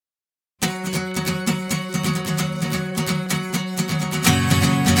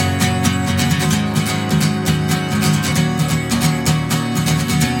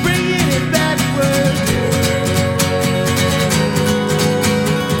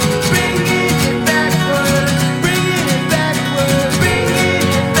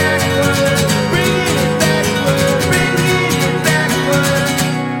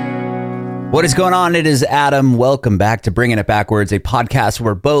What is going on? It is Adam. Welcome back to Bringing It Backwards, a podcast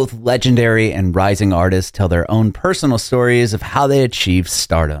where both legendary and rising artists tell their own personal stories of how they achieved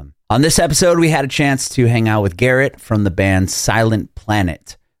stardom. On this episode, we had a chance to hang out with Garrett from the band Silent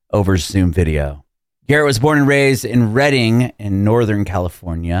Planet over Zoom video. Garrett was born and raised in Redding in Northern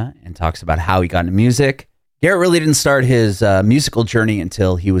California and talks about how he got into music. Garrett really didn't start his musical journey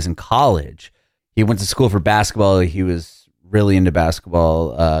until he was in college. He went to school for basketball. He was really into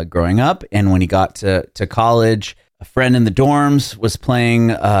basketball growing up. And when he got to college, a friend in the dorms was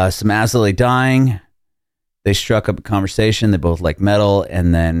playing some As I Lay Dying. They struck up a conversation. They both like metal.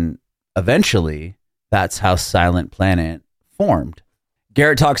 And then eventually, that's how Silent Planet formed.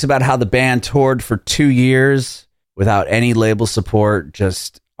 Garrett talks about how the band toured for 2 years without any label support,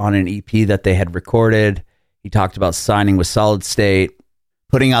 just on an EP that they had recorded. He talked about signing with Solid State,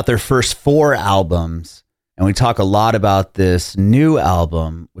 putting out their first 4 albums. And we talk a lot about this new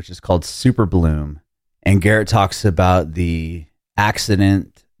album, which is called Super Bloom. And Garrett talks about the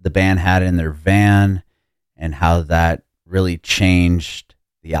accident the band had in their van and how that really changed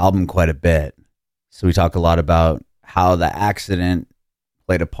the album quite a bit. So we talk a lot about how the accident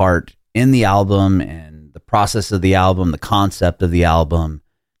played a part in the album and the process of the album, the concept of the album.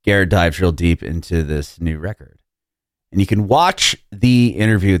 Garrett dives real deep into this new record. And you can watch the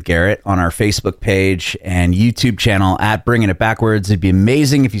interview with Garrett on our Facebook page and YouTube channel at Bringing It Backwards. It'd be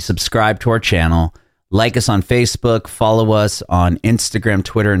amazing if you subscribe to our channel, like us on Facebook, follow us on Instagram,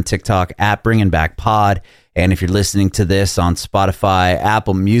 Twitter, and TikTok at Bringing Back Pod. And if you're listening to this on Spotify,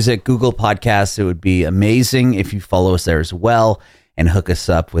 Apple Music, Google Podcasts, it would be amazing if you follow us there as well and hook us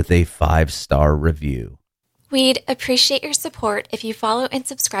up with a 5-star review. We'd appreciate your support if you follow and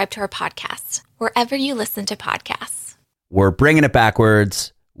subscribe to our podcast, wherever you listen to podcasts. We're Bringing It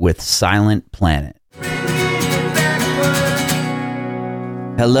Backwards with Silent Planet.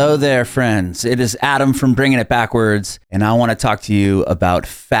 Hello there, friends. It is Adam from Bringing It Backwards, and I want to talk to you about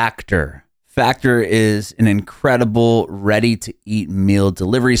Factor. Factor is an incredible ready-to-eat meal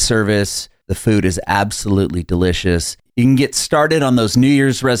delivery service. The food is absolutely delicious. You can get started on those New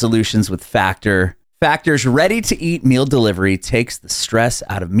Year's resolutions with Factor. Factor's ready-to-eat meal delivery takes the stress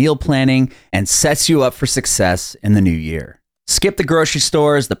out of meal planning and sets you up for success in the new year. Skip the grocery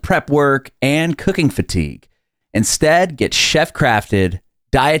stores, the prep work, and cooking fatigue. Instead, get chef-crafted,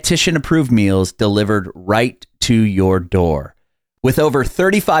 dietitian-approved meals delivered right to your door. With over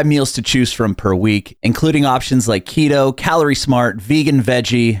 35 meals to choose from per week, including options like keto, calorie smart, vegan,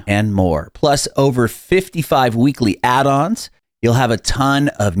 veggie, and more. Plus over 55 weekly add-ons. You'll have a ton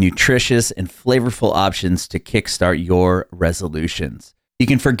of nutritious and flavorful options to kickstart your resolutions. You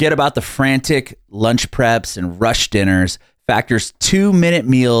can forget about the frantic lunch preps and rush dinners. Factor's 2-minute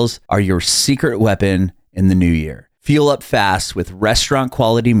meals are your secret weapon in the new year. Fuel up fast with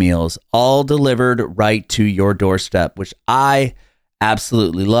restaurant-quality meals, all delivered right to your doorstep, which I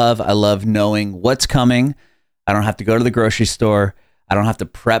absolutely love. I love knowing what's coming. I don't have to go to the grocery store. I don't have to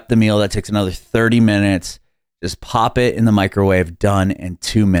prep the meal. That takes another 30 minutes. Just pop it in the microwave, done in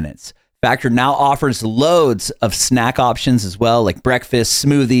 2 minutes. Factor now offers loads of snack options as well, like breakfast,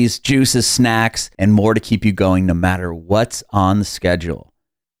 smoothies, juices, snacks, and more to keep you going no matter what's on the schedule.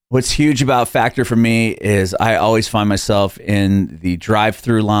 What's huge about Factor for me is I always find myself in the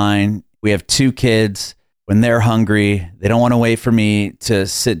drive-through line. We have 2 kids. When they're hungry, they don't want to wait for me to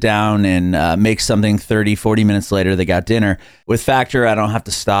sit down and make something 30, 40 minutes later. They got dinner. With Factor, I don't have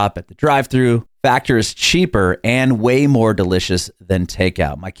to stop at the drive-thru. Factor is cheaper and way more delicious than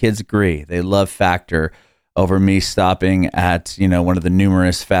takeout. My kids agree. They love Factor over me stopping at, one of the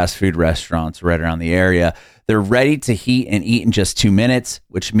numerous fast food restaurants right around the area. They're ready to heat and eat in just 2 minutes,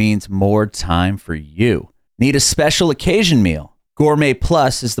 which means more time for you. Need a special occasion meal? Gourmet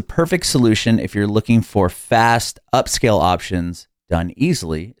Plus is the perfect solution if you're looking for fast, upscale options done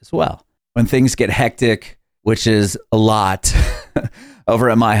easily as well. When things get hectic, which is a lot over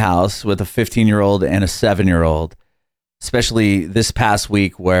at my house with a 15-year-old and a 7-year-old, especially this past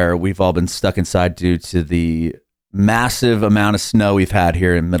week where we've all been stuck inside due to the massive amount of snow we've had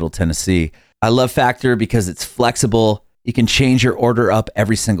here in Middle Tennessee. I love Factor because it's flexible. You can change your order up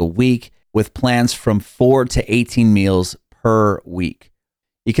every single week with plans from 4 to 18 meals per week.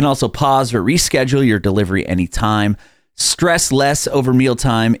 You can also pause or reschedule your delivery anytime. Stress less over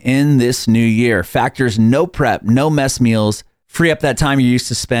mealtime in this new year. Factor's no prep, no mess meals. Free up that time you used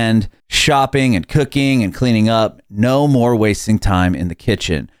to spend shopping and cooking and cleaning up. No more wasting time in the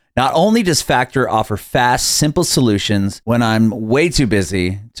kitchen. Not only does Factor offer fast, simple solutions when I'm way too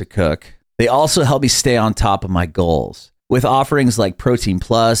busy to cook, they also help me stay on top of my goals. With offerings like Protein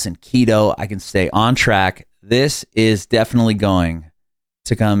Plus and Keto, I can stay on track. This is definitely going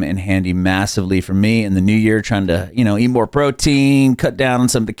to come in handy massively for me in the new year, trying to, eat more protein, cut down on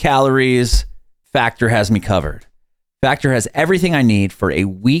some of the calories. Factor has me covered. Factor has everything I need for a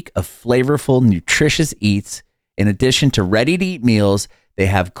week of flavorful, nutritious eats. In addition to ready-to-eat meals, they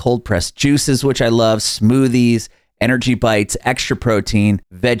have cold-pressed juices, which I love, smoothies, energy bites, extra protein,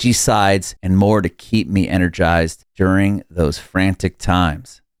 veggie sides, and more to keep me energized during those frantic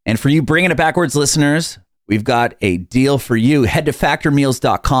times. And for you Bringing It Backwards listeners, we've got a deal for you. Head to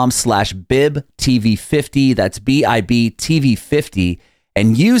factormeals.com/BIBTV50. That's BIBTV50.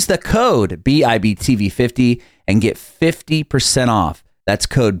 And use the code BIBTV50 and get 50% off. That's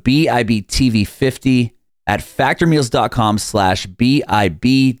code BIBTV50 at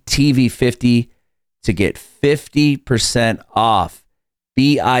factormeals.com/BIBTV50 to get 50% off.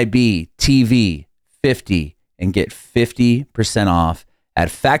 BIBTV50 and get 50% off at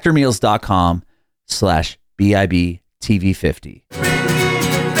factormeals.com/BIBTV50.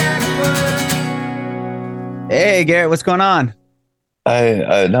 Hey, Garrett, what's going on?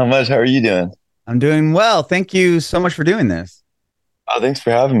 Not much. How are you doing? I'm doing well. Thank you so much for doing this. Oh, thanks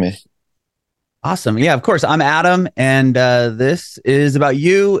for having me. Awesome. Yeah, of course. I'm Adam, and this is about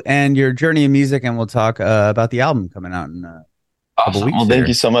you and your journey in music, and we'll talk about the album coming out in a couple weeks. Well, thank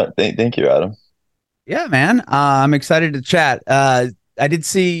you so much. Thank you, Adam. Yeah, man. I'm excited to chat. I did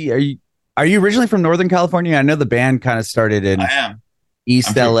see. Are you originally from Northern California? I know the band kind of started in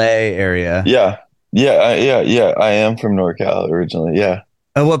East LA area. Yeah. I am from NorCal originally. Yeah.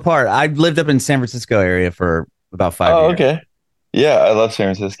 What part? I lived up in San Francisco area for about 5 years. Oh, okay. Yeah, I love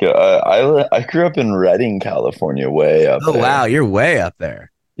San Francisco. I grew up in Redding, California, way up there. Oh, wow. You're way up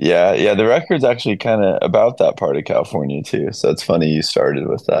there. Yeah. The record's actually kind of about that part of California, too. So it's funny you started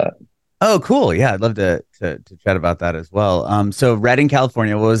with that. Oh, cool. Yeah, I'd love to chat about that as well. So Redding,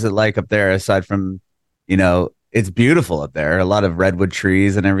 California, what was it like up there aside from, it's beautiful up there. A lot of redwood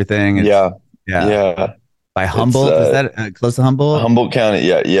trees and everything. Yeah. By Humboldt, is that close to Humboldt? Humboldt County,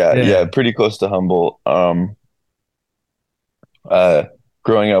 yeah, pretty close to Humboldt.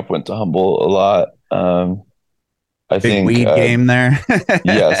 Growing up, went to Humboldt a lot. I think weed game there.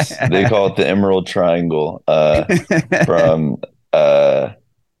 Yes, they call it the Emerald Triangle.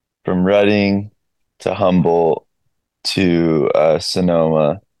 From Redding to Humboldt to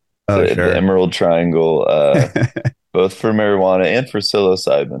Sonoma, the Emerald Triangle. Both for marijuana and for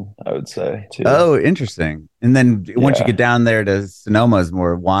psilocybin, I would say, too. Oh, interesting. And then once you get down there to Sonoma, is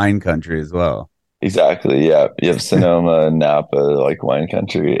more wine country as well. Exactly. Yeah. You have Sonoma and Napa, like wine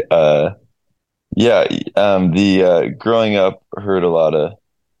country. Growing up, heard a lot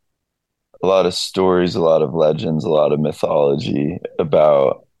of stories, a lot of legends, a lot of mythology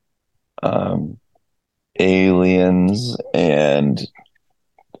about aliens and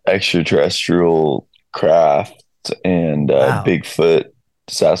extraterrestrial craft. And Bigfoot,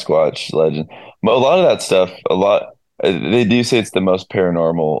 Sasquatch legend. But a lot of that stuff, they do say it's the most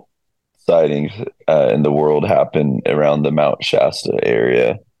paranormal sightings in the world happen around the Mount Shasta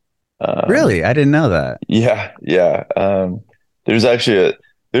area. Really? I didn't know that. Yeah. There's actually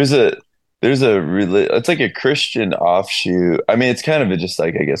it's like a Christian offshoot. I mean, it's kind of just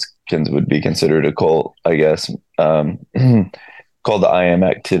like, I guess, would be considered a cult, I guess, called the I Am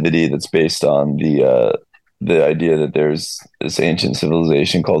Activity, that's based on the idea that there's this ancient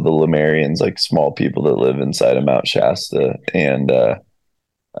civilization called the Lemurians, like small people that live inside of Mount Shasta. And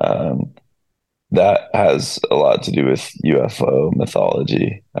that has a lot to do with UFO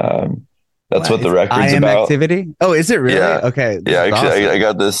mythology. That's what the record's about. Activity? Oh, is it really? Yeah. Okay. Yeah, actually, I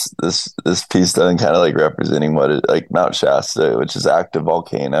got this piece done kind of like representing what it, like Mount Shasta, which is active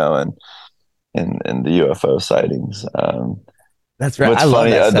volcano, and the UFO sightings. That's right. I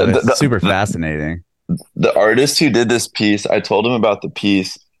love that stuff. It's super fascinating. The artist who did this piece, I told him about the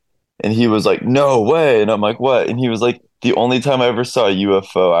piece, and he was like, "No way!" And I'm like, "What?" And he was like, "The only time I ever saw a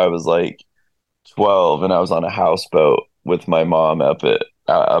UFO, I was like 12, and I was on a houseboat with my mom up at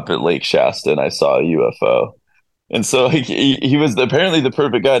Lake Shasta, and I saw a UFO." And so he was apparently the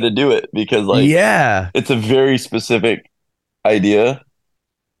perfect guy to do it, because it's a very specific idea,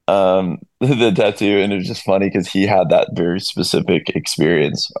 the tattoo, and it was just funny because he had that very specific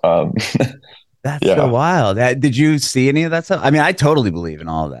experience. That's so wild. Did you see any of that stuff? I mean, I totally believe in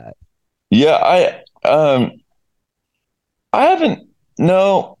all of that. Yeah, I haven't.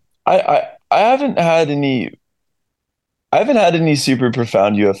 No, I haven't had any. I haven't had any super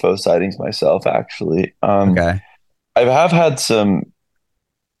profound UFO sightings myself, actually. Okay. I have had some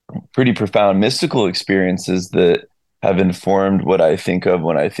pretty profound mystical experiences that have informed what I think of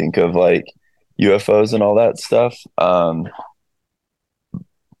when I think of like UFOs and all that stuff.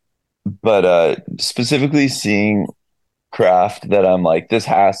 But specifically seeing craft that I'm like, this is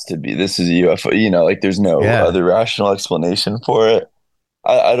a UFO, like there's no Yeah. other rational explanation for it.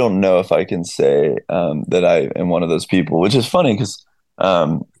 I don't know if I can say that I am one of those people, which is funny because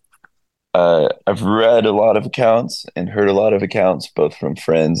um, I've read a lot of accounts and heard a lot of accounts, both from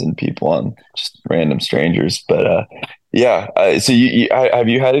friends and people on just random strangers. But yeah, so have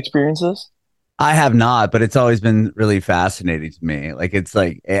you had experiences? I have not, but it's always been really fascinating to me. Like it's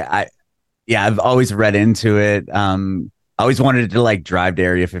like yeah, I've always read into it. I always wanted to like drive to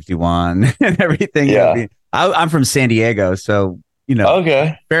Area 51 and everything. Yeah. I'm from San Diego, so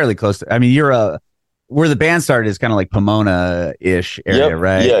Okay. fairly close to. I mean, where the band started is kind of like Pomona-ish area, Yep.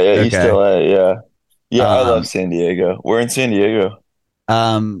 right? Yeah. Yeah. East Okay. LA. Yeah. Yeah. I love Um, San Diego. We're in San Diego.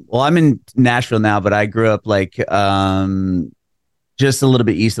 well, I'm in Nashville now, but I grew up like just a little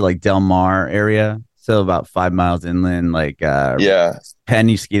bit east of like Del Mar area, so about 5 miles inland, like Yeah.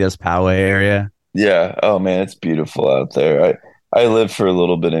 Penasquitos Poway area. Yeah. Oh man, it's beautiful out there. I lived for a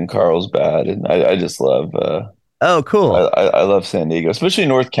little bit in Carlsbad, and I just love Oh, cool. I love San Diego, especially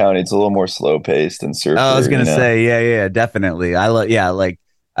North County. It's a little more slow paced and Oh, I was surfer, gonna say, yeah, definitely. I love, yeah, like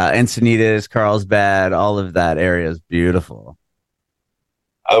Encinitas, Carlsbad, all of that area is beautiful.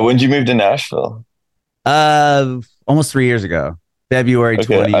 When did you move to Nashville? Almost 3 years ago, February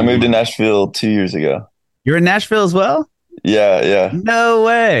Okay, I moved to 20. Nashville 2 years ago. You're in Nashville as well? Yeah, yeah, No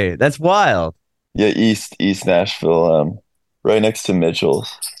way. That's wild. yeah. East Nashville, right next to Mitchell's.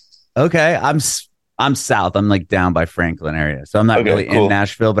 Okay, I'm south. I'm like down by Franklin area, so I'm not Okay, really in cool.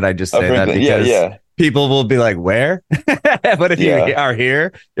 Nashville, but I just Oh, say that Franklin. Yeah, because yeah, people will be like, "Where?" But if you yeah, are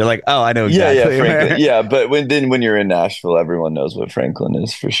here, you're like, "Oh, I know yeah. exactly Franklin. where." Yeah, but when you're in Nashville, everyone knows what Franklin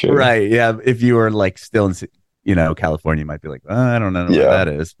is for sure. Right? Yeah. If you were like still in, California, you might be like, I don't know where Yeah, that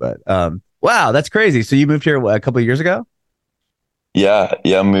is. But wow, that's crazy. So you moved here a couple of years ago? yeah,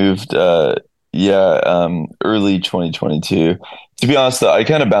 yeah. Moved. Yeah, early 2022. To be honest, though, I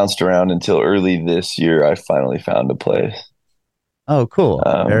kind of bounced around until early this year. I finally found a place. Oh, cool.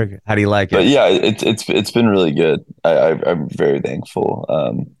 Very Um, good. How do you like but it? yeah, it's been really good. I'm very thankful.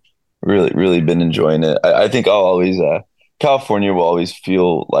 Really been enjoying it. I think I'll always California will always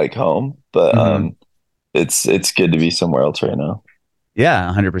feel like home, but Hmm. it's good to be somewhere else right now. Yeah,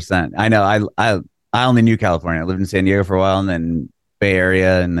 100%. I know. I only knew California. I lived in San Diego for a while, and then Bay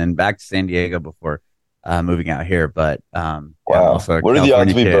Area, and then back to San Diego before moving out here. But yeah, I'm Wow, also a what are the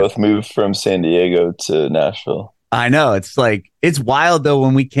odds California we kid. both moved from San Diego to Nashville? I know it's like it's wild though.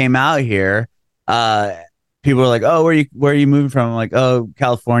 When we came out here, uh, people are like, "Oh, where are you moving from?" I'm like, "Oh,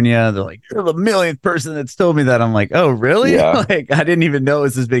 California." They're like, "You're the millionth person that's told me that." I'm like, "Oh, really?" Yeah, Like I didn't even know it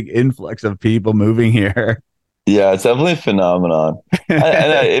was this big influx of people moving here. yeah, it's definitely a phenomenon.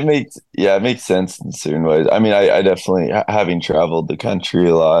 It makes sense in certain ways. I mean, I definitely having traveled the country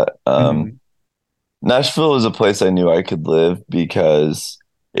a lot. Mhm. Nashville is a place I knew I could live because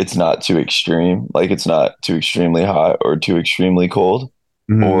it's not too extreme. Like it's not too extremely hot or too extremely cold.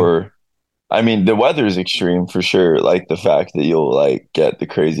 Mhm. Or I mean, the weather is extreme for sure. Like the fact that you'll like get the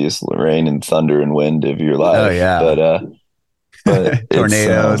craziest rain and thunder and wind of your Oh life. yeah, But it's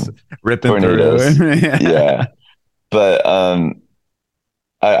tornadoes ripping through. tornadoes. Yeah. Yeah. But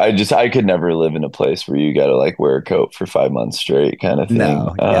I could never live in a place where you gotta like wear a coat for 5 months straight kind of thing.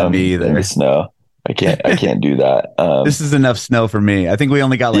 No, yeah, me In the either. snow. I can't do that. This is enough snow for me. I think we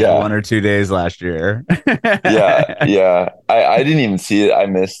only got like Yeah. 1 or 2 days last year. Yeah, yeah. I didn't even see it. I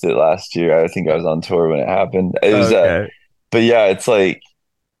missed it last year. I think I was on tour when it happened. It was Okay. but yeah, it's like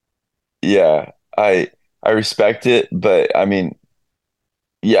yeah, I respect it, but I mean,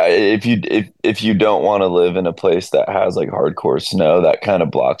 yeah, if you don't want to live in a place that has like hardcore snow, that kind of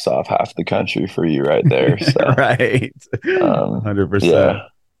blocks off half the country for you right there. So, Right. um 100%. yeah,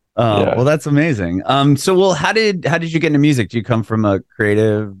 Well, yeah. that's amazing. So well, how did you get into music? Do you come from a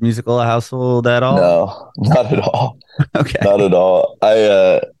creative musical household at all? No, not at all. Not Okay. at all.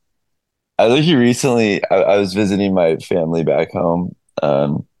 I think recently I was visiting my family back home.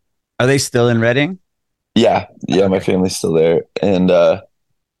 Are they still in Reading? Yeah, yeah, my Okay. family's still there. And I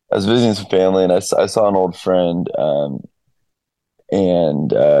was visiting some family and I saw an old friend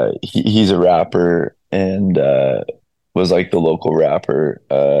and he's a rapper and was like the local rapper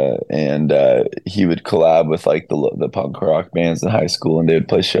and he would collab with like the punk rock bands in high school and they would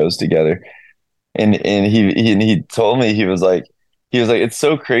play shows together. And he told me he was like it's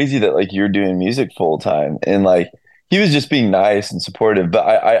so crazy that like you're doing music full time and like he was just being nice and supportive. But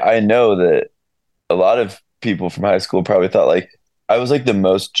I know that a lot of people from high school probably thought like I was like the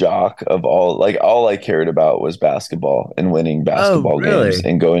most jock of all. Like all I cared about was basketball and winning Oh, basketball games really?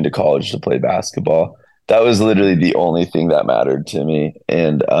 and going to college to play basketball. That was literally the only thing that mattered to me.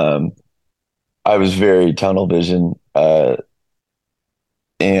 And I was very tunnel vision uh,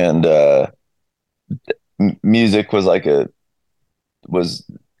 and music was like was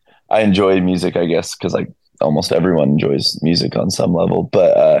I enjoyed music, I guess, because like almost everyone enjoys music on some level.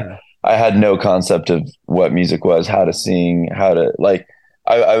 But Sure. I had no concept of what music was, how to sing, how to like.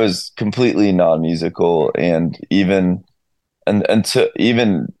 I was completely non-musical, and even to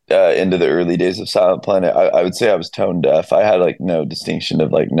even into the early days of Silent Planet, I would say I was tone deaf. I had like no distinction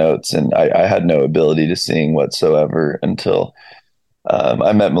of like notes, and I had no ability to sing whatsoever until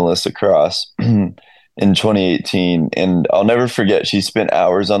I met Melissa Cross in 2018, and I'll never forget. She spent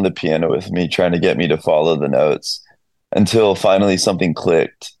hours on the piano with me, trying to get me to follow the notes, until finally something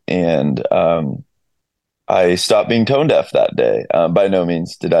clicked, and I stopped being tone deaf that day. By no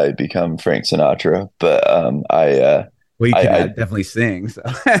means did I become Frank Sinatra, but Well, you I, can I definitely sing. So.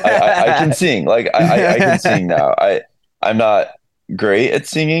 I can sing. Like I can sing now. I'm not great at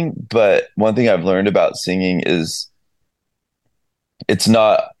singing, but one thing I've learned about singing is it's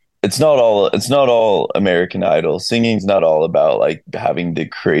not it's not all American Idol. Singing's not all about like having the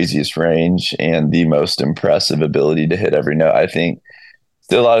craziest range and the most impressive ability to hit every note. I think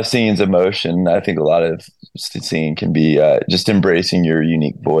still a lot of singing's emotion. I think a lot of singing can be just embracing your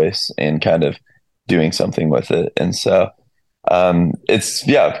unique voice and kind of doing something with it. And so it's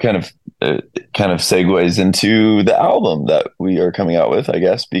yeah, kind of segues into the album that we are coming out with, I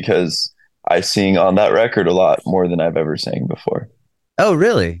guess, because I sing on that record a lot more than I've ever sang before. Oh,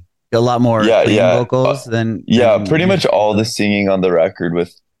 really? A lot more Yeah, clean yeah, vocals than yeah. Pretty much all the usually. singing on the record,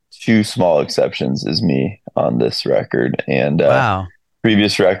 with two small exceptions, is me on this record. And Wow.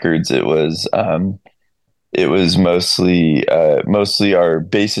 previous records, it was mostly our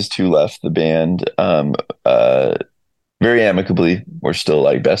bassist who left the band very amicably. We're still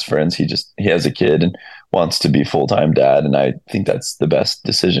like best friends. He has a kid and wants to be full-time dad, and I think that's the best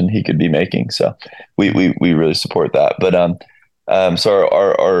decision he could be making. So we really support that. But so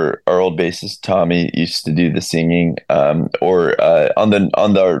our old bassist Tommy used to do the singing, or on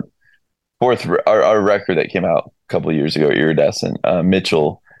the fourth our record that came out a couple of years ago, Iridescent.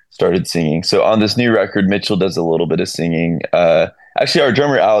 Mitchell started singing. So on this new record, Mitchell does a little bit of singing. Actually, our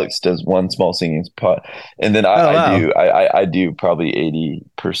drummer Alex does one small singing spot, and then Oh, wow. I do probably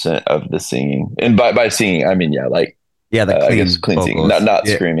 80% of the singing. And by singing, I mean yeah, like Yeah, the I guess clean clean singing, vocals. not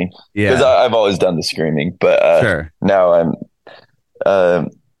Yeah. screaming, because Yeah. I've always done the screaming, but Sure. now uh,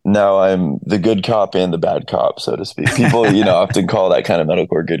 I'm the good cop and the bad cop, so to speak. People, often call that kind of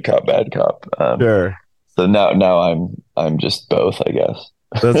metalcore good cop, bad cop. Sure. So now I'm just both, I guess.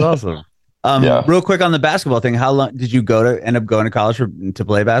 That's awesome. Yeah, Real quick on the basketball thing, how long did you end up going to college to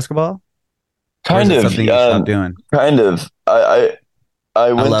play basketball? Or is kind it of, something you stopped doing? kind of. I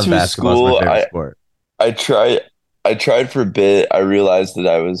I went love to basketball. It's my school. favorite sport. I tried I tried for a bit. I realized that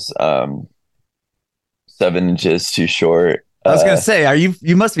I was 7 inches too short. I was gonna say,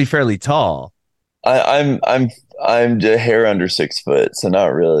 you must be fairly tall. I'm a hair under 6 foot, so not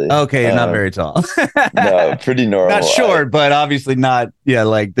really. Okay, you're not very tall. No, pretty Not normal. short, but obviously not, yeah,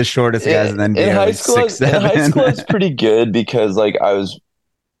 like the shortest guys in the NBA In are high like school, six, in high seven. school, it's pretty good because like I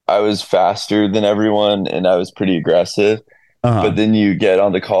was faster than everyone and I was pretty aggressive. Uh-huh. But then you get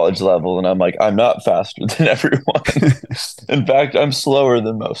on the college level, and I'm like, I'm not faster than everyone. In fact, I'm slower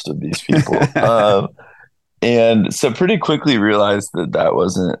than most of these people. And so pretty quickly realized that that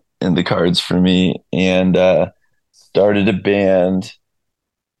wasn't in the cards for me, and started a band.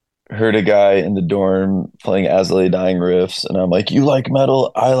 Heard a guy in the dorm playing As I Lay Dying riffs, and I'm like, "You like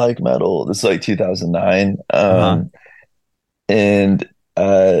metal? I like metal." This is like 2009, Uh-huh. and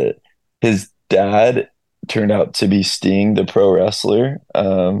his dad turned out to be Sting, the pro wrestler.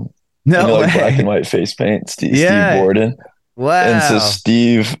 No Like black and way. white face paint, Steve Yeah. Borden. And so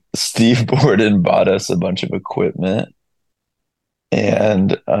Wow. Steve Borden bought us a bunch of equipment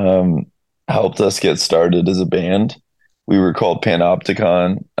and helped us get started as a band. We were called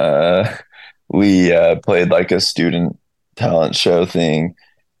Panopticon. We played like a student talent show thing,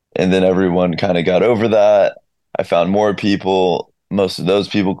 and then everyone kind of got over that. I found more people. Most of those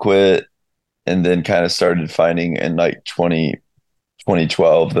people quit, and then kind of started finding in like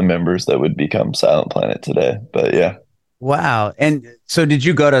 2012 the members that would become Silent Planet today. But yeah. Wow. And so did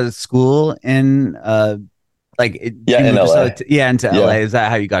you go to school in Yeah, you in moved LA. into Yeah. LA? Is that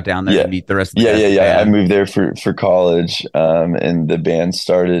how you got down there to Yeah. meet the rest of the Yeah, guys yeah, in the yeah. I band? moved there for college, and the band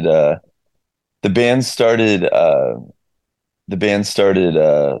started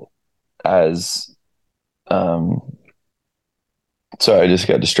as um sorry, I just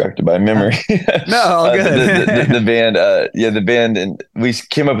got distracted by memory. No, all good. The band, the band, and we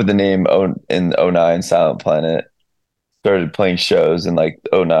came up with the name in '09, Silent Planet. Started playing shows in like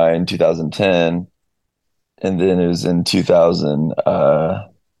 '09, 2010, and then it was in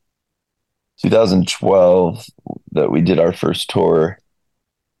 2012 that we did our first tour.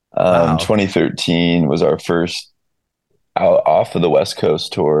 Wow. 2013 was our first out off of the West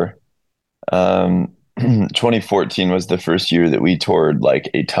Coast tour. 2014 was the first year that we toured like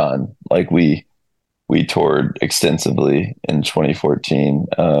a ton. Like we toured extensively in 2014.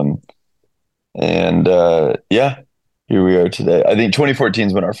 Yeah, here we are today. I think 2014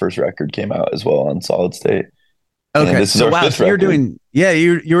 is when our first record came out as well on Solid State. Okay. And this is our fifth So you're record. doing, yeah,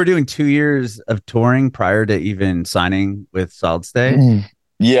 you were doing 2 years of touring prior to even signing with Solid State.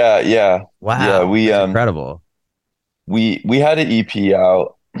 Yeah. Wow. Yeah, That's incredible. we had an EP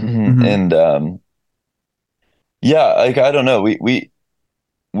out Mhm. and yeah, like I don't know.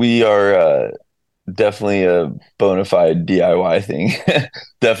 We are definitely a bona fide DIY thing.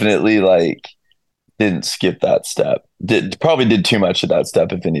 Definitely like didn't skip that step. Probably did too much of that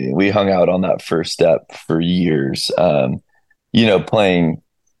step, if anything. We hung out on that first step for years. Playing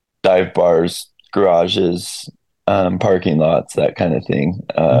dive bars, garages, parking lots, that kind of thing.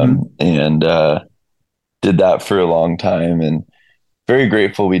 And did that for a long time, and very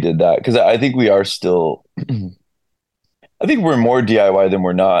grateful we did that because I think we are still. I think we're more DIY than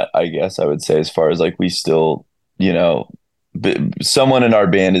we're not, I guess I would say, as far as like we still, you know, someone in our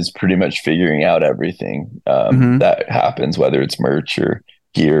band is pretty much figuring out everything that happens, whether it's merch or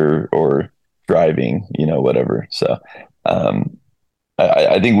gear or driving, whatever. So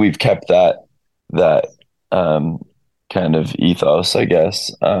I think we've kept that kind of ethos, I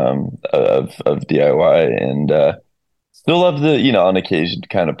guess, of DIY, and still love on occasion to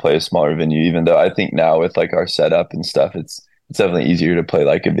kind of play a smaller venue, even though I think now with like our setup and stuff, it's definitely easier to play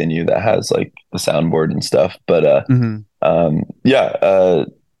like a venue that has like the soundboard and stuff. But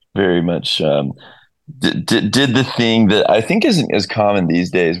very much did the thing that I think isn't as common these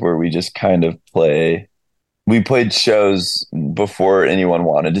days, where we just kind of play. We played shows before anyone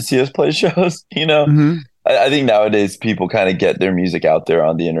wanted to see us play shows. I think nowadays people kind of get their music out there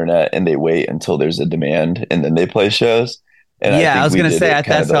on the internet and they wait until there's a demand and then they play shows. And I was going to say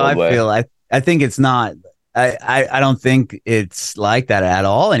that's how I feel. I think it's not. I don't think it's like that at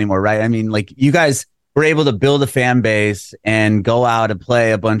all anymore, right? I mean, like you guys were able to build a fan base and go out and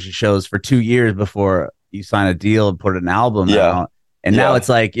play a bunch of shows for 2 years before you sign a deal and put an album out. And now it's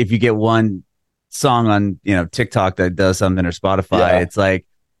like if you get one song on TikTok that does something or Spotify, it's like,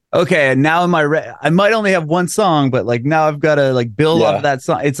 okay, now I might only have one song, but like now I've got to like build off of that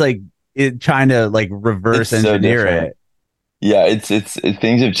song. It's like trying to like reverse engineer it. Yeah, it's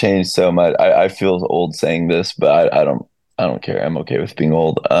things have changed so much. I feel old saying this, but I don't care. I'm okay with being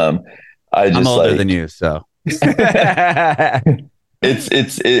old. I'm older than you, so it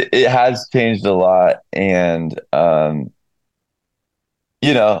has changed a lot, and I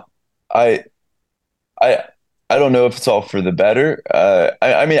don't know if it's all for the better.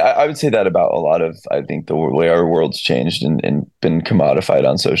 I mean, I would say that about a lot of, I think, the way our world's changed and been commodified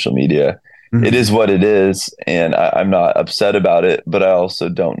on social media. It is what it is, and I'm not upset about it, but I also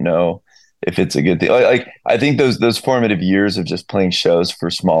don't know if it's a good thing. Like I think those formative years of just playing shows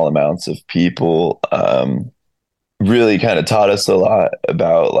for small amounts of people really kind of taught us a lot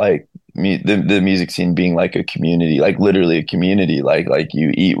about like the music scene being like a community, like literally a community. Like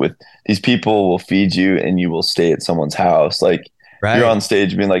you eat with these people, will feed you, and you will stay at someone's house. Like you're on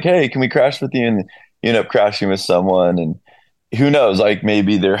stage being like, "Hey, can we crash with you?" And you end up crashing with someone, and who knows, like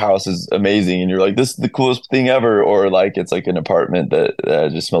maybe their house is amazing and you're like, this is the coolest thing ever, or like it's like an apartment that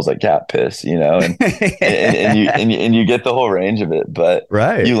just smells like cat piss, and you get the whole range of it, but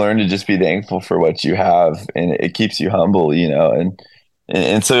you learn to just be thankful for what you have, and it keeps you humble,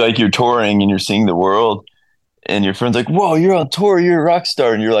 and so like you're touring and you're seeing the world, and your friend's like, whoa, you're on tour, you're a rock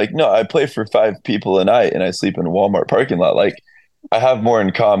star, and you're like, no, I play for 5 people a night and I sleep in a Walmart parking lot. Like I have more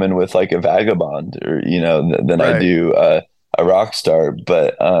in common with like a vagabond or than I do a rock star,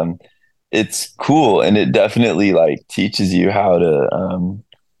 but it's cool, and it definitely like teaches you how to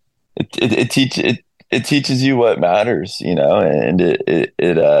it teaches you what matters, and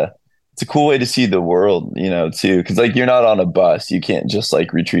it's a cool way to see the world, too, because like you're not on a bus, you can't just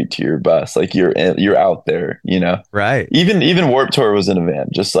like retreat to your bus, like you're out there, right. Even Warped Tour was in a van,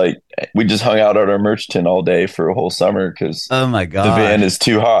 just like we just hung out at our merch tent all day for a whole summer because oh my god, the van is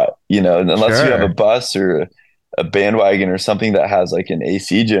too hot, unless you have a bus or a bandwagon or something that has like an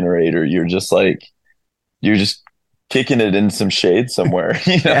AC generator, you're just kicking it in some shade somewhere.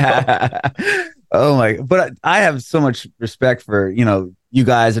 Oh my, but I have so much respect for you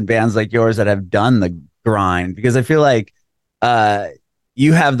guys and bands like yours that have done the grind, because I feel like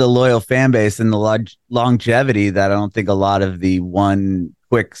you have the loyal fan base and the longevity that I don't think a lot of the one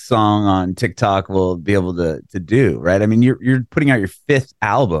quick song on TikTok will be able to do, right? I mean, you're putting out your fifth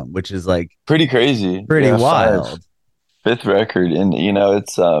album, which is like Pretty crazy. pretty Yeah, wild. fifth record, and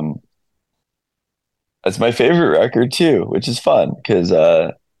it's my favorite record too, which is fun because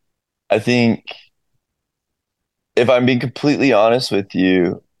I think if I'm being completely honest with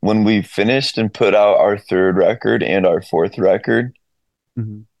you, when we finished and put out our third record and our fourth record,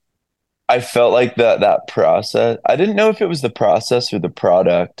 Mhm. I felt like that process. I didn't know if it was the process or the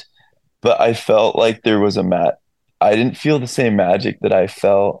product, but I felt like there was I didn't feel the same magic that I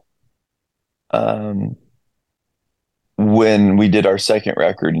felt um, when we did our second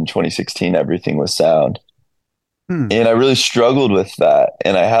record in 2016. Everything Was Sound, Hmm. and I really struggled with that.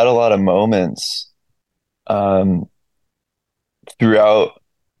 And I had a lot of moments um, throughout,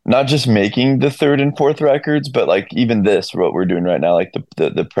 not just making the third and fourth records, but like even this, what we're doing right now, like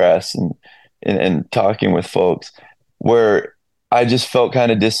the press and talking with folks, where I just felt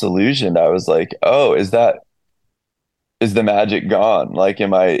kind of disillusioned. I was like, oh, is the magic gone? Like,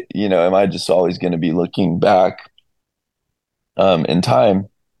 am I just always going to be looking back in time?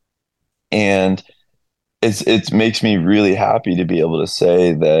 And it makes me really happy to be able to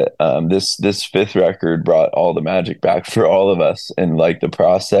say that this fifth record brought all the magic back for all of us, and like the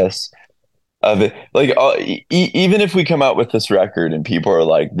process of it. Like even if we come out with this record and people are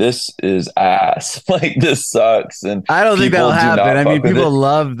like, "This is ass," like this sucks, and I don't think that'll people do happen. not I mean, fuck with people it.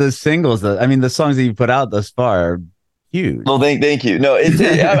 love the singles. I mean, the songs that you put out thus far are huge. Well, thank you. No,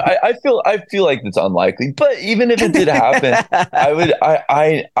 I feel like it's unlikely, but even if it did happen, I would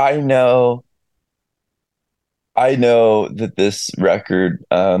I know that this record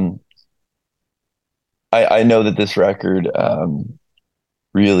I know that this record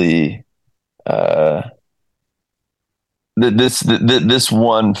really uh this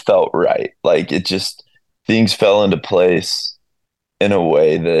one felt right. Like it just, things fell into place in a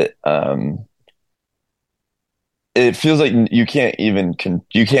way that it feels like you can't even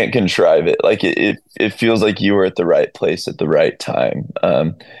you can't contrive it. Like it feels like you were at the right place at the right time.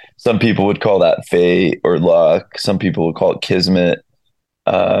 Some people would call that fate or luck. Some people would call it kismet.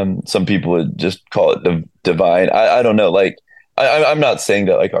 Some people would just call it divine. I don't know. Like I'm not saying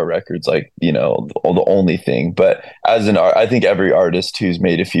that like our record's like, the only thing, but as an art, I think every artist who's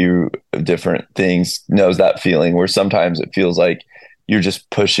made a few different things knows that feeling where sometimes it feels like you're just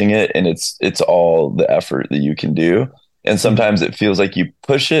pushing it and it's all the effort that you can do. And sometimes it feels like you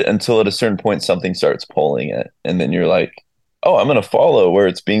push it until at a certain point something starts pulling it, and then you're like, oh, I'm going to follow where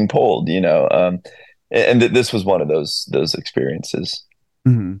it's being pulled. This was one of those experiences.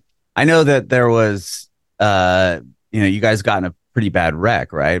 Mhm. I know that there was, you guys got in a pretty bad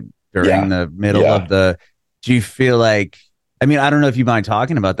wreck, right? During Yeah. the middle of Yeah. the, do you feel like, I mean, I don't know if you mind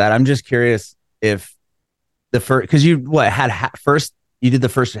talking about that. I'm just curious if the first, because you, first, you did the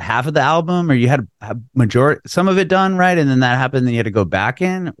first half of the album, or you had a majority, some of it done, right? And then that happened, then you had to go back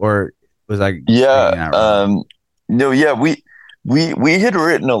in, or was I reading Yeah. that wrong? No, yeah, we had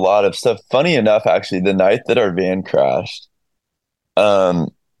written a lot of stuff. Funny enough, actually, the night that our van crashed, um,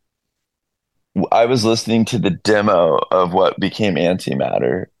 I was listening to the demo of what became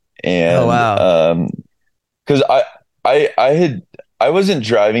Antimatter, Oh, and wow. because I wasn't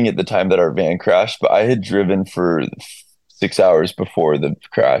driving at the time that our van crashed, but I had driven for 6 hours before the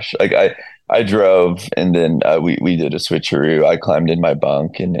crash. Like I drove, and then we did a switcheroo. I climbed in my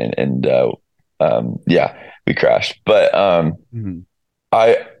bunk, and yeah, we crashed. But Mhm.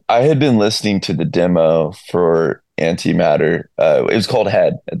 I had been listening to the demo for Antimatter. It was called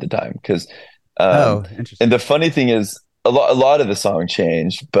Head at the time because Oh, and interesting. the funny thing is, a lot of the song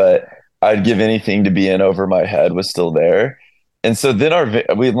changed, but I'd give anything to be in over my head was still there. And so then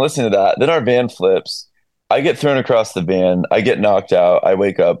we listen to that. Then our van flips. I get thrown across the van. I get knocked out. I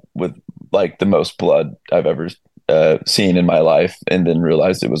wake up with like the most blood I've ever seen in my life, and then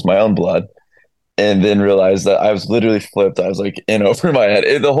realized it was my own blood. And then realized that I was literally flipped. I was like in over my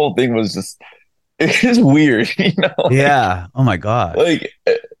head. The whole thing was just, it was weird, like Yeah. Oh my gosh. like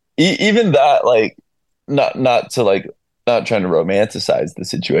even that, like not to like, not trying to romanticize the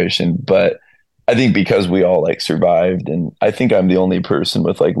situation, but I think because we all like survived, and I think I'm the only person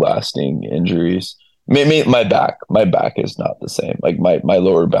with like lasting injuries. Maybe my back is not the same. Like my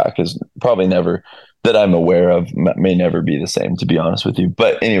lower back is probably never, that I'm aware of, may never be the same, to be honest with you.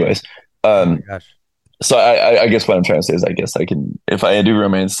 But anyways, Oh my um gosh. so I guess what I'm trying to say is, I guess I can, if I do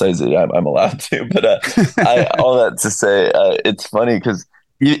romanticize it, I'm allowed to. But I all that to say, it's funny because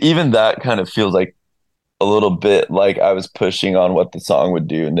even that kind of feels like a little bit like I was pushing on what the song would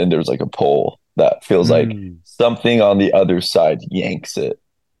do, and then there's like a pull that feels like Mm. something on the other side yanks it.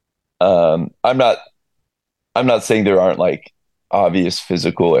 I'm not saying there aren't like obvious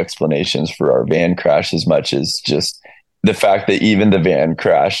physical explanations for our van crash as much as just the fact that even the van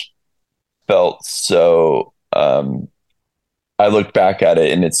crash felt so I look back at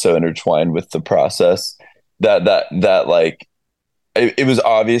it and it's so intertwined with the process that like it was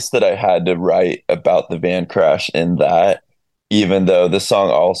obvious that I had to write about the van crash in that, even though the song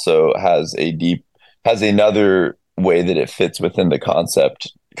also has another way that it fits within the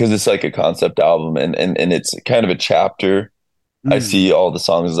concept, because it's like a concept album, and it's kind of a chapter. I see all the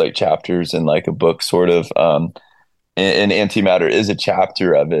songs as like chapters in like a book sort of. And Antimatter is a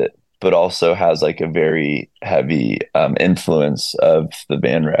chapter of it, but also has like a very heavy influence of the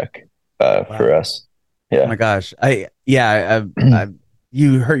van wreck for us. Oh Yeah. my gosh.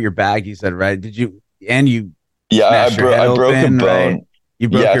 You hurt your back, you said, right? Did you, and you Yeah, smashed your head I broke a open, bone. right? You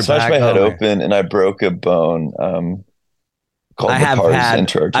broke Yeah, I your smashed back. my head Oh open and I broke a bone called the pars I've had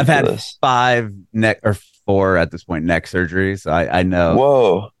intra-articulus. 5 neck or 4 at this point neck surgeries. I know.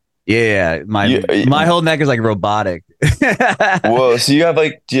 Whoa. Yeah, You, my whole neck is like robotic. whoa. So you have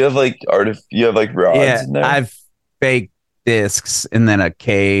like, do you have like you have like rods Yeah, in there? I've fake discs and then a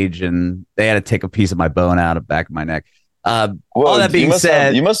cage, and they had to take a piece of my bone out of the back of my neck. Whoa, All that being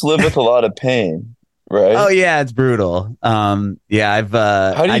said, you must live with a lot of pain, right? oh yeah, it's brutal. Yeah, I've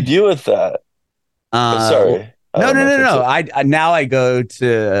How do you deal with that? Sorry. No. I now I go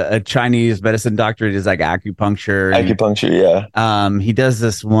to a Chinese medicine doctor. He does like acupuncture. Acupuncture, yeah. He does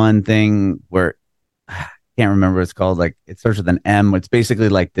this one thing where I can't remember what it's called. Like it starts with an M. It's basically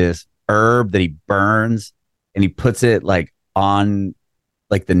like this herb that he burns and he puts it like on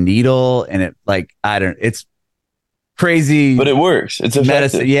like the needle, and it like it's crazy, but it works. It's effective.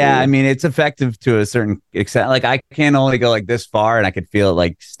 Medicine. Yeah, I mean it's effective to a certain extent. Like I can only go like this far, and I could feel it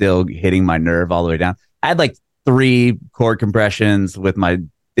like still hitting my nerve all the way down. I had like 3 cord compressions with my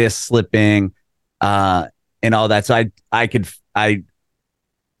disc slipping, and all that. So I can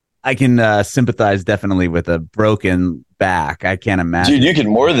sympathize definitely with a broken back. I can't imagine. Dude, you can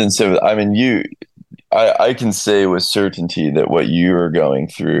more than sympathize. I mean, I can say with certainty that what you are going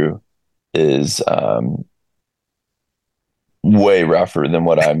through is way rougher than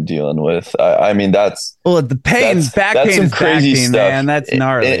what I'm dealing with. I mean, that's the pain, back pain, some crazy stuff, man. That's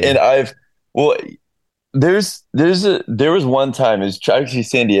gnarly. And there was one time, it was actually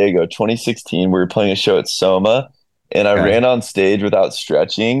San Diego, 2016. We were playing a show at Soma, and I ran on stage without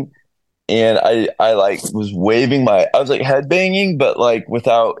stretching, and I like was waving I was like headbanging, but like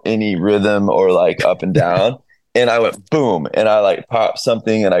without any rhythm or like up and down. And I went boom, and I like popped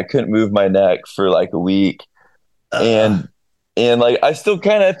something, and I couldn't move my neck for like a week, and like I still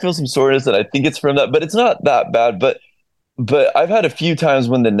kind of feel some soreness, and I think it's from that, but it's not that bad. But I've had a few times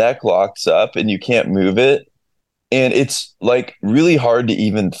when the neck locks up and you can't move it, and it's like really hard to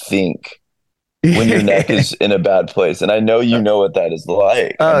even think when your neck is in a bad place. And I know you know what that is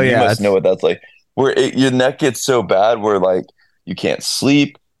like. Oh, you must know what that's like. Where your neck gets so bad where like you can't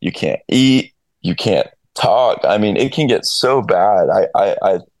sleep, you can't eat, you can't talk. I mean, it can get so bad.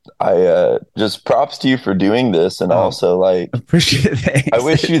 I just props to you for doing this, and also like appreciate it. I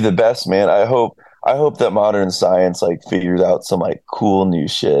wish you the best, man. I hope that modern science like figures out some like cool new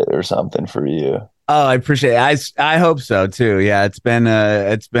shit or something for you. Oh, I appreciate it. I hope so too. Yeah, it's been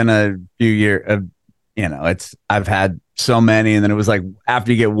a few years. I've had so many, and then it was like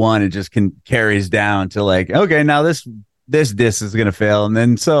after you get one, it just carries down to like, okay, now this disc is gonna fail, and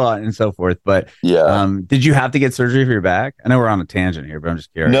then so on and so forth. But yeah, did you have to get surgery for your back? I know we're on a tangent here, but I'm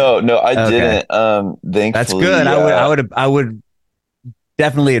just curious. No, I didn't. Thankfully, that's good. Yeah. I would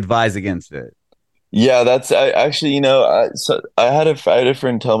definitely advise against it. Yeah, actually, I had a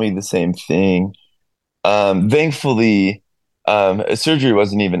friend tell me the same thing. Thankfully, surgery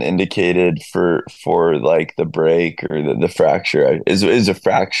wasn't even indicated for like the break or the fracture. Is a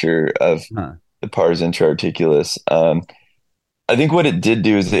fracture of the pars intra-articulus. I think what it did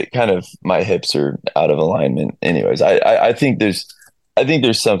do is it kind of, my hips are out of alignment. Anyways, I think there's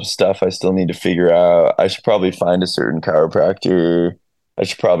some stuff I still need to figure out. I should probably find a certain chiropractor. I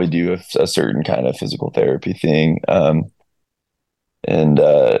should probably do a certain kind of physical therapy thing.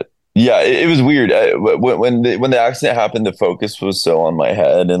 Yeah, it was weird. When the accident happened, the focus was so on my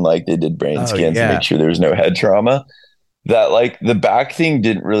head, and like they did brain scans to make sure there was no head trauma, that like the back thing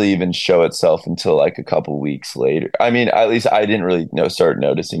didn't really even show itself until like a couple weeks later. I mean, at least I didn't really start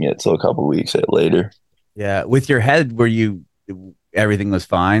noticing it till a couple weeks later. Yeah, with your head, everything was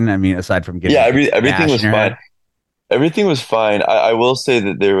fine? I mean, aside from getting everything was fine. Everything was fine. I will say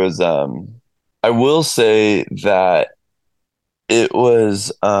that there was I will say that it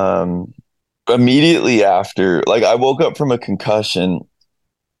was immediately after, like I woke up from a concussion,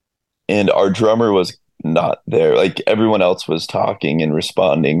 and our drummer was not there. Like everyone else was talking and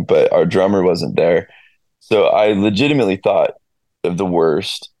responding, but our drummer wasn't there. So I legitimately thought of the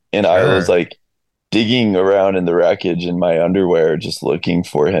worst. And I was Sure. like digging around in the wreckage in my underwear, just looking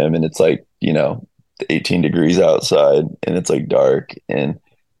for him. And it's like, 18 degrees outside and it's like dark. And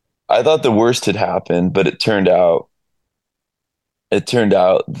I thought the worst had happened, but it turned out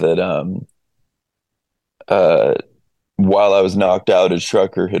that uh while I was knocked out, a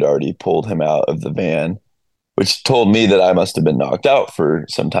trucker had already pulled him out of the van, which told me that I must have been knocked out for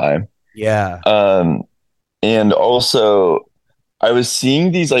some time. Yeah. Um, and also, I was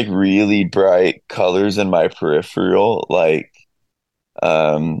seeing these like really bright colors in my peripheral,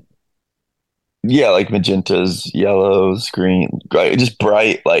 um, yeah, like magentas, yellows, green, just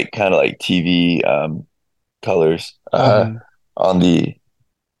bright, like kind of like TV colors Mhm. on the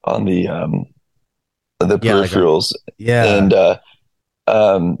Yeah. peripherals, Yeah. and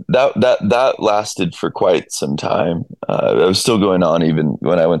that lasted for quite some time. It was still going on even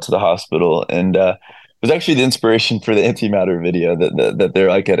when I went to the hospital, and it was actually the inspiration for the antimatter video that they're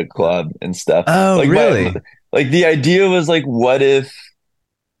like at a club and stuff. Oh, really? Like the idea was like, what if?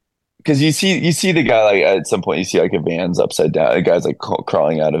 Because you see the guy like at some point you see like a van's upside down, a guy's like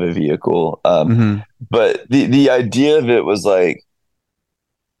crawling out of a vehicle. Hmm. But the idea of it was like,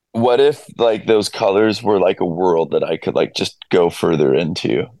 what if like those colors were like a world that I could like just go further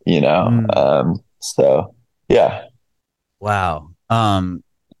into, you know? Mm. So yeah, Wow.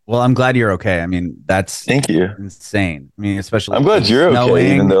 Well, I'm glad you're okay. I mean, that's thank you. insane. I mean, especially I'm with glad it you're okay,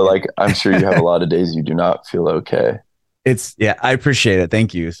 even snowing. though like I'm sure you have a lot of days you do not feel okay. It's yeah, I appreciate it.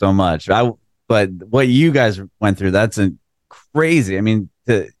 Thank you so much. But what you guys went through, that's crazy. I mean,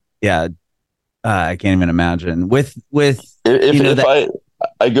 yeah, I can't even imagine with If you know if that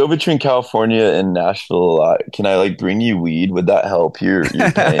I go between California and Nashville a lot, can I like bring you weed? Would that help your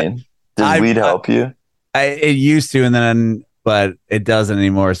pain? Does I, weed I help you? it used to, and then but it doesn't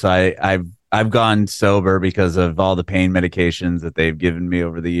anymore. So I've gone sober because of all the pain medications that they've given me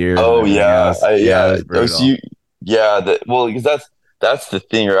over the years and Oh everything yeah, else. Yeah, it was Oh, so brutal. well, because that's the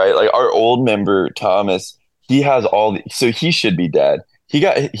thing, right? Like our old member Thomas, he has so he should be dead. He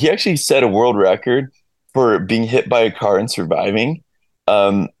actually set a world record for being hit by a car and surviving.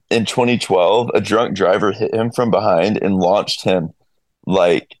 In 2012, a drunk driver hit him from behind and launched him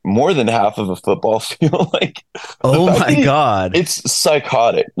like more than half of a football field. Like the Oh fact my that God. it's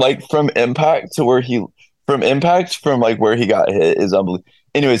psychotic. Like from impact from like where he got hit is unbelievable.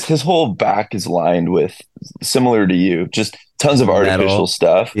 Anyways, his whole back is lined with similar to you, just tons of artificial Metal.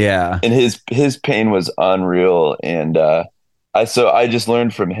 stuff. Yeah. And his pain was unreal. And I just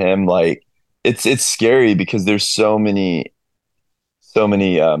learned from him like it's scary because there's so many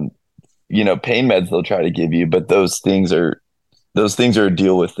pain meds they'll try to give you, but those things are a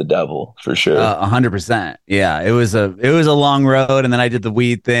deal with the devil for sure. 100%. Yeah. It was a long road. And then I did the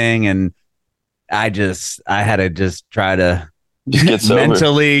weed thing and I had to just try to Just get sober.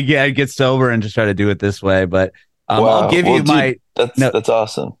 mentally get sober and just try to do it this way. But I'll Wow. give Well, you dude, my that's no. that's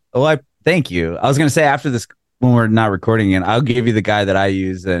awesome. Oh, I thank you. I was gonna say after this when we're not recording it, I'll give you the guy that I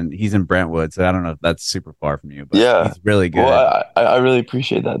use, and he's in Brentwood, so I don't know if that's super far from you, but Yeah. he's really Well, good. I really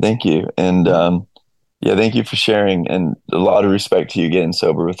appreciate that. Thank you. And yeah, thank you for sharing and a lot of respect to you getting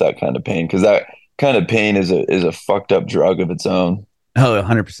sober with that kind of pain because that kind of pain is a fucked up drug of its own. Oh,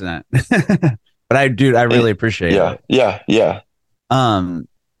 100%. But I And, really appreciate yeah, it. yeah, yeah. Um,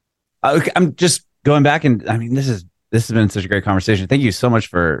 I'm just going back and I mean, this has been such a great conversation. Thank you so much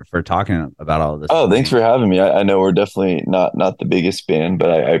for talking about all of this Oh, with thanks me. for having me. I know we're definitely not the biggest band,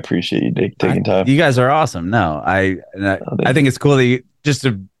 but I appreciate you taking time. You guys are awesome. No, I Thank think you. it's cool that just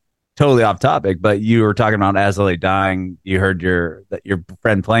to totally off topic, but you were talking about As Lily Dying. You heard your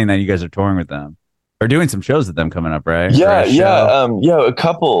friend playing that. You guys are touring with them or doing some shows with them coming up, right? Or Yeah, a yeah, show. a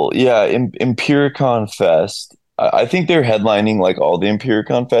couple. Yeah, Empiricon Fest. I think they're headlining like all the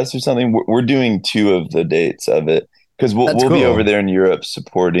Empiricon Fest or something. We're doing two of the dates of it because we'll That's we'll be over cool. there in Europe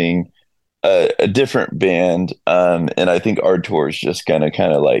supporting a different band. And I think our tour is just gonna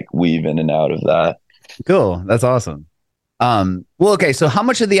kind of like weave in and out of that. Cool. That's awesome. Well, okay. So how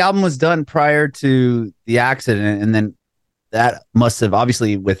much of the album was done prior to the accident, and then that must have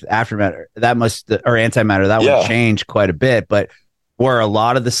obviously with aftermath that must or antimatter that would have Yeah. changed quite a bit, but were a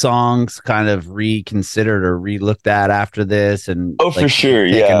lot of the songs kind of reconsidered or re-looked at after this and Oh, for like did you sure.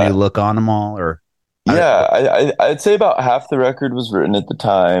 take a new Yeah. look on them all or Yeah. I'd say about half the record was written at the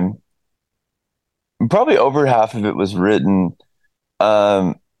time. Probably over half of it was written.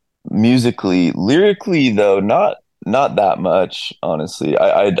 Um, musically, lyrically though, not that much, honestly.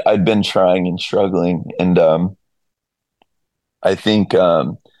 I'd been trying and struggling, and I think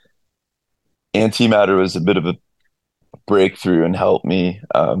Antimatter was a bit of a breakthrough and helped me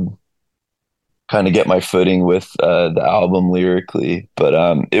kind of get my footing with the album lyrically. But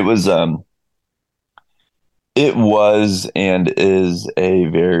it was and is a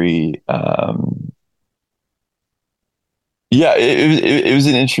very yeah, it was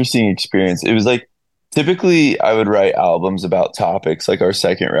an interesting experience. It was like typically I would write albums about topics. Like our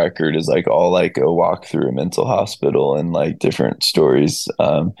second record is like all like a walk through a mental hospital and like different stories.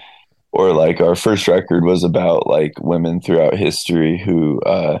 Or like our first record was about like women throughout history who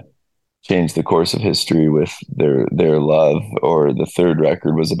changed the course of history with their love. Or the third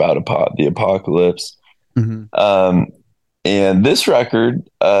record was about the apocalypse. Mm-hmm. And this record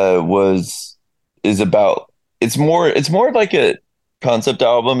is about it's more like a concept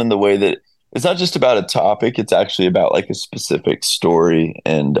album in the way that it's not just about a topic, it's actually about like a specific story.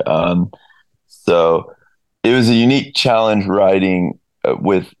 And so it was a unique challenge writing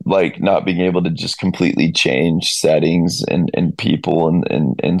with like not being able to just completely change settings and people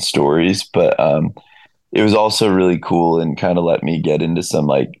and stories. But it was also really cool and kind of let me get into some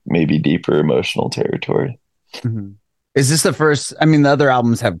like maybe deeper emotional territory. Mm-hmm. Is this the first? I mean, the other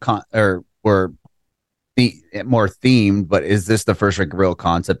albums have or were more themed, but is this the first like real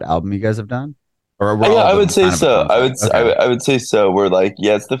concept album you guys have done? Or yeah, I would say so. Okay. I would say so. We're like,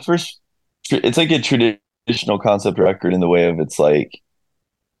 yeah, it's the first. It's like a traditional concept record in the way of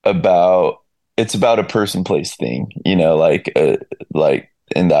about it's about a person, place, thing. You know, like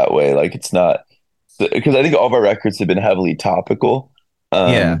in that way. Like it's not because I think all of our records have been heavily topical.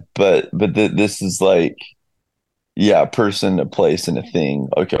 Yeah. But this is like, yeah, a person, a place, and a thing,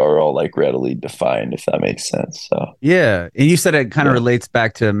 okay, are all like readily defined, if that makes sense. So Yeah. And you said it kind of relates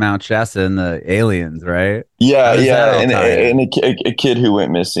back to Mount Shasta and the aliens, right? yeah, yeah, and a kid who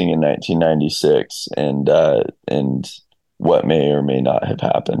went missing in 1996, and what may or may not have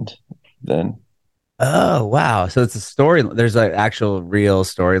happened then. Oh, wow. So it's a story. There's an actual real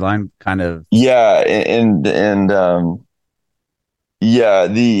storyline kind of. Yeah, and yeah,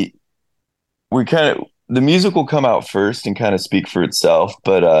 we kind of the music will come out first and kind of speak for itself,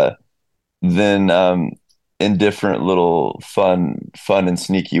 but then in different little fun and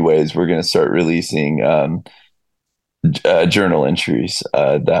sneaky ways, we're going to start releasing journal entries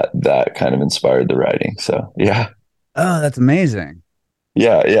that kind of inspired the writing. So yeah, Oh, that's amazing.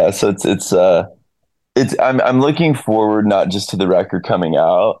 yeah. So it's I'm looking forward not just to the record coming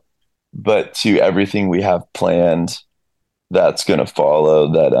out, but to everything we have planned that's going to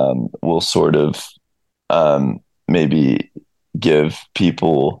follow. That will sort of maybe give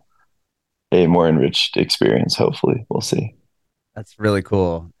people a more enriched experience. Hopefully, we'll see. That's really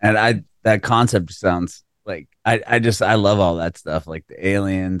cool. And that concept sounds like I love all that stuff, like the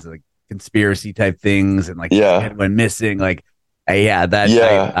aliens, like conspiracy type things, and like Yeah, kid went missing. Like, yeah,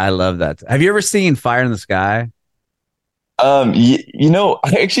 yeah. I love that. Have you ever seen Fire in the Sky? You know,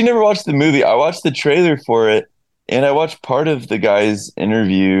 I actually never watched the movie. I watched the trailer for it, and I watched part of the guy's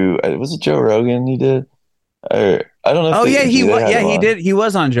interview. Was it Joe Rogan he did? Or I don't know if Oh yeah, they had yeah, him he on. did. He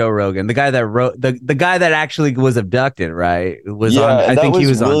was on Joe Rogan. The guy that wrote the guy that actually was abducted, right? Was on. Yeah, I and that think he was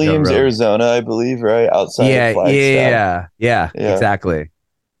was on Joe Williams, Rogan. Arizona, I believe, right outside of Yeah, Flagstaff. Yeah, exactly.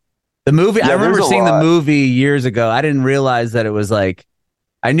 The movie, I yeah. There's remember a seeing the lot. movie years ago. I didn't realize that it was like,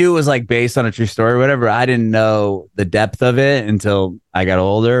 I knew it was like based on a true story or whatever. I didn't know the depth of it until I got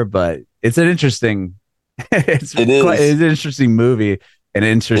older, but it's an interesting, It is. it's an interesting movie, an It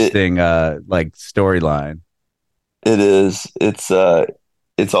interesting, like storyline. it is. It's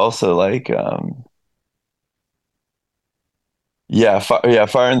also like yeah, yeah,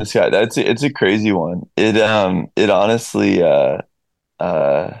 Fire in the Sky. It's a crazy one. It honestly uh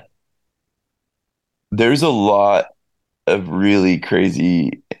there's a lot of really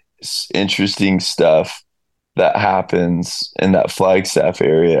crazy, interesting stuff that happens in that Flagstaff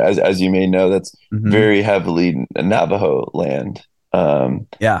area. As you may know, that's Hmm. very heavily Navajo land.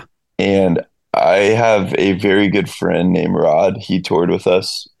 Yeah. And I have a very good friend named Rod. He toured with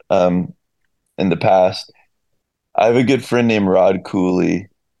us in the past. I have a good friend named Rod Cooley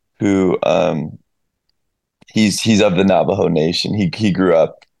who he's of the Navajo Nation. He grew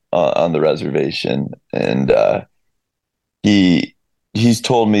up on the reservation, and he he's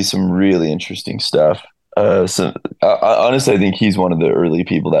told me some really interesting stuff. So honestly, I think he's one of the early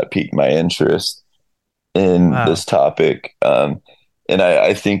people that piqued my interest in Wow. this topic. And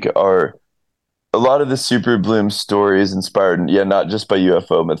I think a lot of the Super Bloom story is inspired, yeah, not just by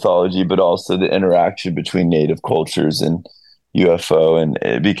UFO mythology, but also the interaction between native cultures and UFO.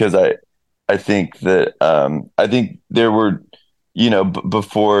 And because I think that I think there were, you know,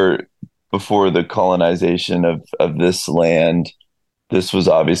 before the colonization of this land, this was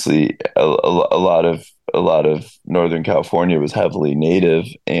obviously a lot of Northern California was heavily native,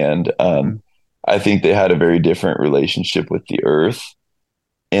 and I think they had a very different relationship with the earth,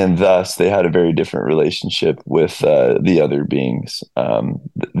 and thus they had a very different relationship with the other beings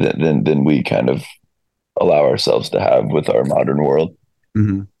than we kind of allow ourselves to have with our modern world.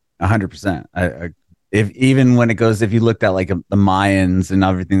 100%. If even when it goes, if you looked at like the Mayans and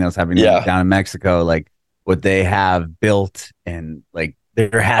everything that was happening down in Mexico, like what they have built, and like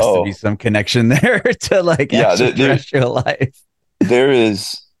there has to be some connection there to like extraterrestrial life. There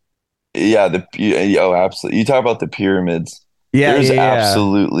is, absolutely. You talk about the pyramids. There's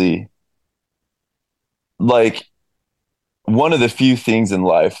absolutely like one of the few things in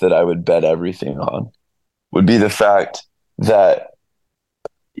life that I would bet everything on would be the fact that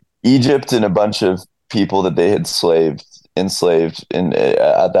Egypt and a bunch of people that they had enslaved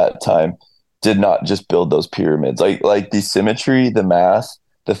at that time did not just build those pyramids. Like the symmetry, the math,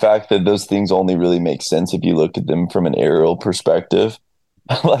 the fact that those things only really make sense if you look at them from an aerial perspective.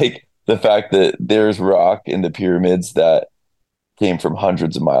 Like the fact that there's rock in the pyramids that came from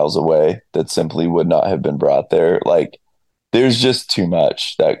hundreds of miles away that simply would not have been brought there. Like there's just too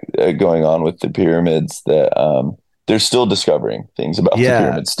much that going on with the pyramids that they're still discovering things about the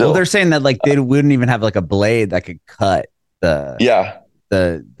pyramids still. Well, they're saying that like they wouldn't even have like a blade that could cut the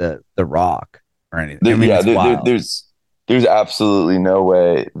rock or anything. There's absolutely no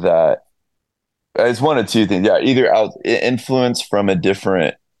way that it's one of two things. Either influence from a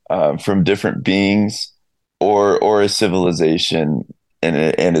different from different beings, or a civilization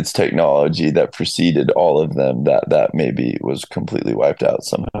and its technology that preceded all of them that maybe was completely wiped out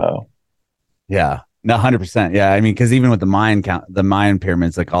somehow. Yeah. No, 100%. Yeah, I mean, because even with the Mayan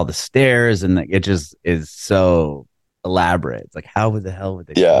pyramids, like all the stairs, and like, it just is so elaborate. It's like, how the hell would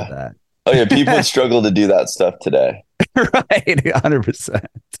they do that? Oh yeah, people would struggle to do that stuff today. Right,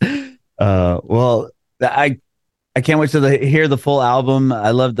 100%. Well, I can't wait to hear the full album. I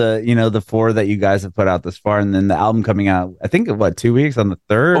love the 4 that you guys have put out this far, and then the album coming out, I think 2 weeks on the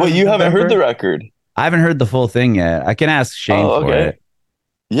 3rd. Oh, you haven't heard the record? I haven't heard the full thing yet. I can ask Shane for it.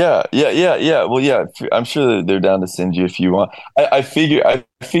 Yeah. Well, I'm sure that they're down to send you if you want. I figured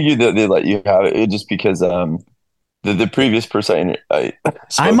that they let you have it just because the previous person I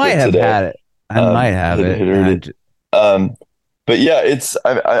might have had it. I might have it. But yeah,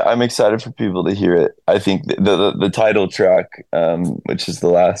 I'm excited for people to hear it. I think the title track, which is the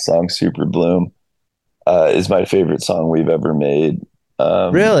last song, Super Bloom, is my favorite song we've ever made.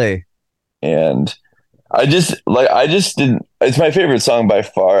 Really? And I just didn't, it's my favorite song by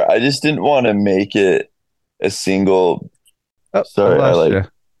far. I just didn't want to make it a single. Oh, sorry.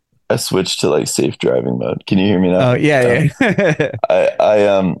 I switched to like safe driving mode. Can you hear me now? Oh yeah.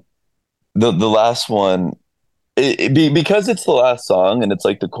 The last one, because it's the last song and it's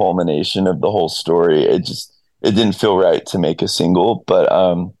like the culmination of the whole story. It didn't feel right to make a single, but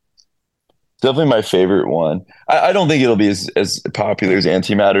definitely my favorite one. I don't think it'll be as popular as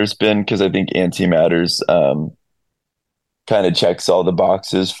Antimatter's been, because I think Antimatter's kind of checks all the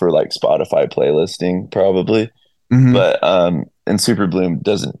boxes for like Spotify playlisting probably. Mm-hmm. But and Super Bloom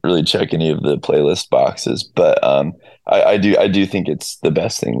doesn't really check any of the playlist boxes. But I do think it's the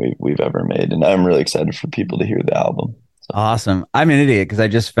best thing we've ever made, and I'm really excited for people to hear the album. So. Awesome! I'm an idiot because I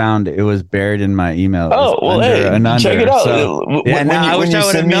just found it was buried in my email. Oh well, check it out. So, I wish I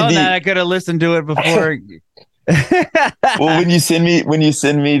would have known that. I could have listened to it before. Well, when you send me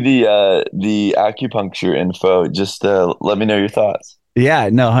the acupuncture info, just let me know your thoughts. Yeah,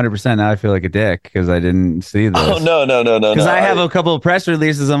 no, 100%. Now I feel like a dick because I didn't see this. Oh no! Because I have a couple of press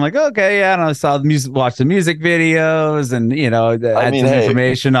releases. I'm like, okay, yeah, and I saw the music, watched the music videos, and had some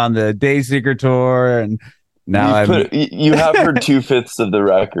information on the Dayseeker tour, and now you have heard 2/5 of the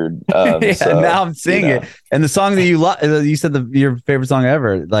record. Now I'm seeing it, and the song that you said your favorite song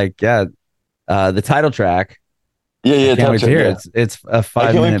ever, the title track. Yeah, I can't wait to hear it. It's a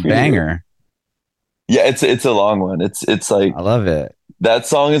 5-minute banger. Yeah, it's a long one. It's like, I love it. That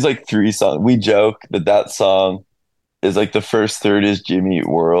song is like 3 songs. We joke that song is like the first third is Jimmy Eat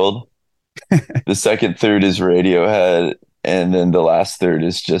World, the second third is Radiohead, and then the last third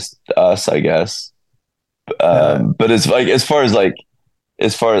is just us, I guess. But it's like as far as I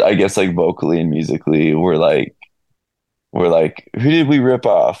guess like vocally and musically, we're like, who did we rip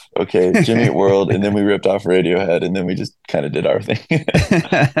off? Okay, Jimmy Eat World, and then we ripped off Radiohead, and then we just kind of did our thing.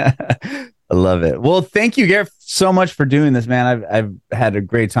 I love it. Well, thank you, Garrett, so much for doing this, man. I've had a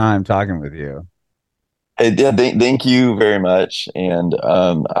great time talking with you. Hey, yeah, thank you very much, and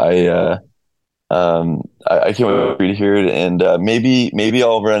I can't wait to hear it, and maybe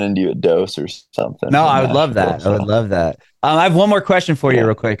I'll run into you at Dose or something No, in I would love Nashville. that. I would So love that. I have one more question for you, yeah,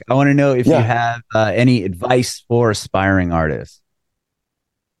 real quick. I want to know if you yeah. have any advice for aspiring artists.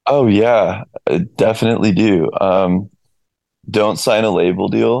 Oh yeah, I definitely do. Don't sign a label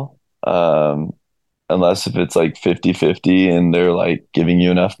deal. Unless if it's like 50-50 and they're like giving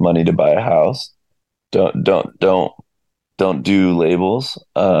you enough money to buy a house. Don't do labels.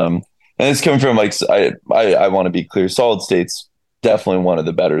 And it's coming from like I want to be clear. Solid State's definitely one of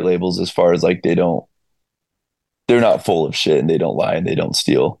the better labels as far as like they're not full of shit and they don't lie and they don't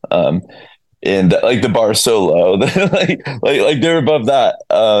steal. And like the bar is so low that like they're above that.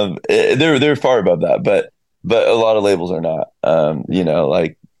 They're far above that, but a lot of labels are not.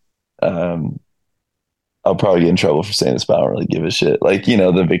 Um, I'll probably get in trouble for saying this, but I don't really give a shit. Like,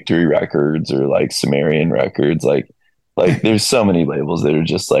 the Victory Records or like Sumerian Records, like there's so many labels that are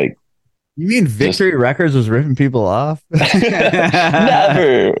just like You mean just Victory Records was ripping people off?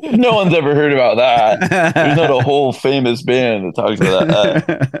 never. No one's ever heard about that. There's not a whole famous band that talks about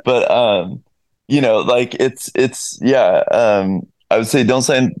that. But like it's yeah. I would say don't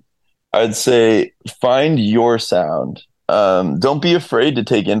sign. I'd say find your sound. Don't be afraid to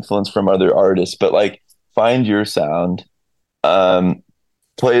take influence from other artists, but like find your sound. Um,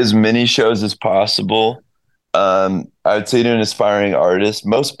 Play as many shows as possible. I would say to an aspiring artist,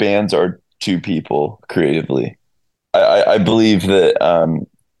 most bands are two people creatively. I believe that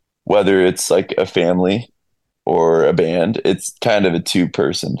whether it's like a family or a band, it's kind of a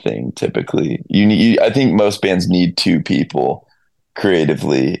two-person thing typically. I think most bands need two people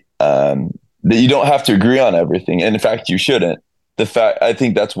creatively. That you don't have to agree on everything, and in fact, you shouldn't. I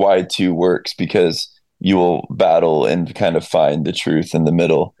think that's why two works because you will battle and kind of find the truth in the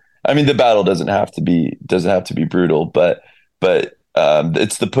middle. I mean, the battle doesn't have to be brutal, but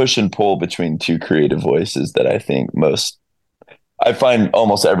it's the push and pull between two creative voices that I find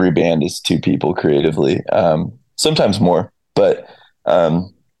almost every band is two people creatively. Sometimes more, but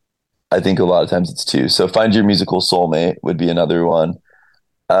I think a lot of times it's two. So find your musical soulmate would be another one.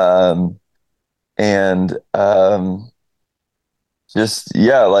 And just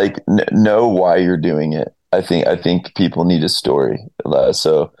yeah, like know why you're doing it. I think people need a story.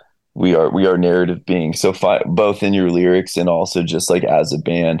 So we are narrative beings. So both in your lyrics and also just like as a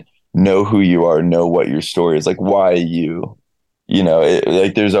band, know who you are, know what your story is. Like why you,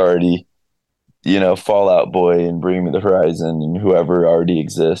 like there's already Fall Out Boy and Bring Me the Horizon and whoever already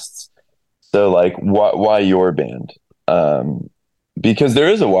exists. So like why your band? Because there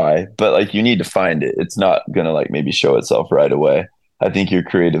is a why, but like you need to find it. It's not gonna like maybe show itself right away. I think your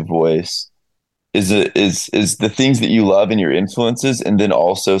creative voice is the things that you love and your influences, and then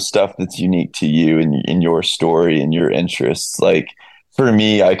also stuff that's unique to you and in your story and your interests. Like for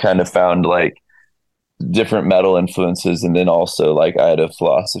me, I kind of found like different metal influences, and then also like I had a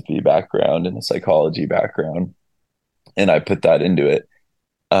philosophy background and a psychology background, and I put that into it.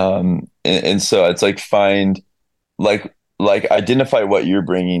 And so it's like find like identify what you're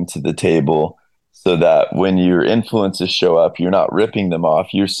bringing to the table so that when your influences show up, you're not ripping them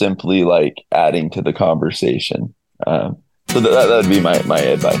off. You're simply like adding to the conversation. So that would be my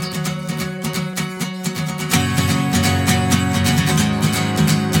advice.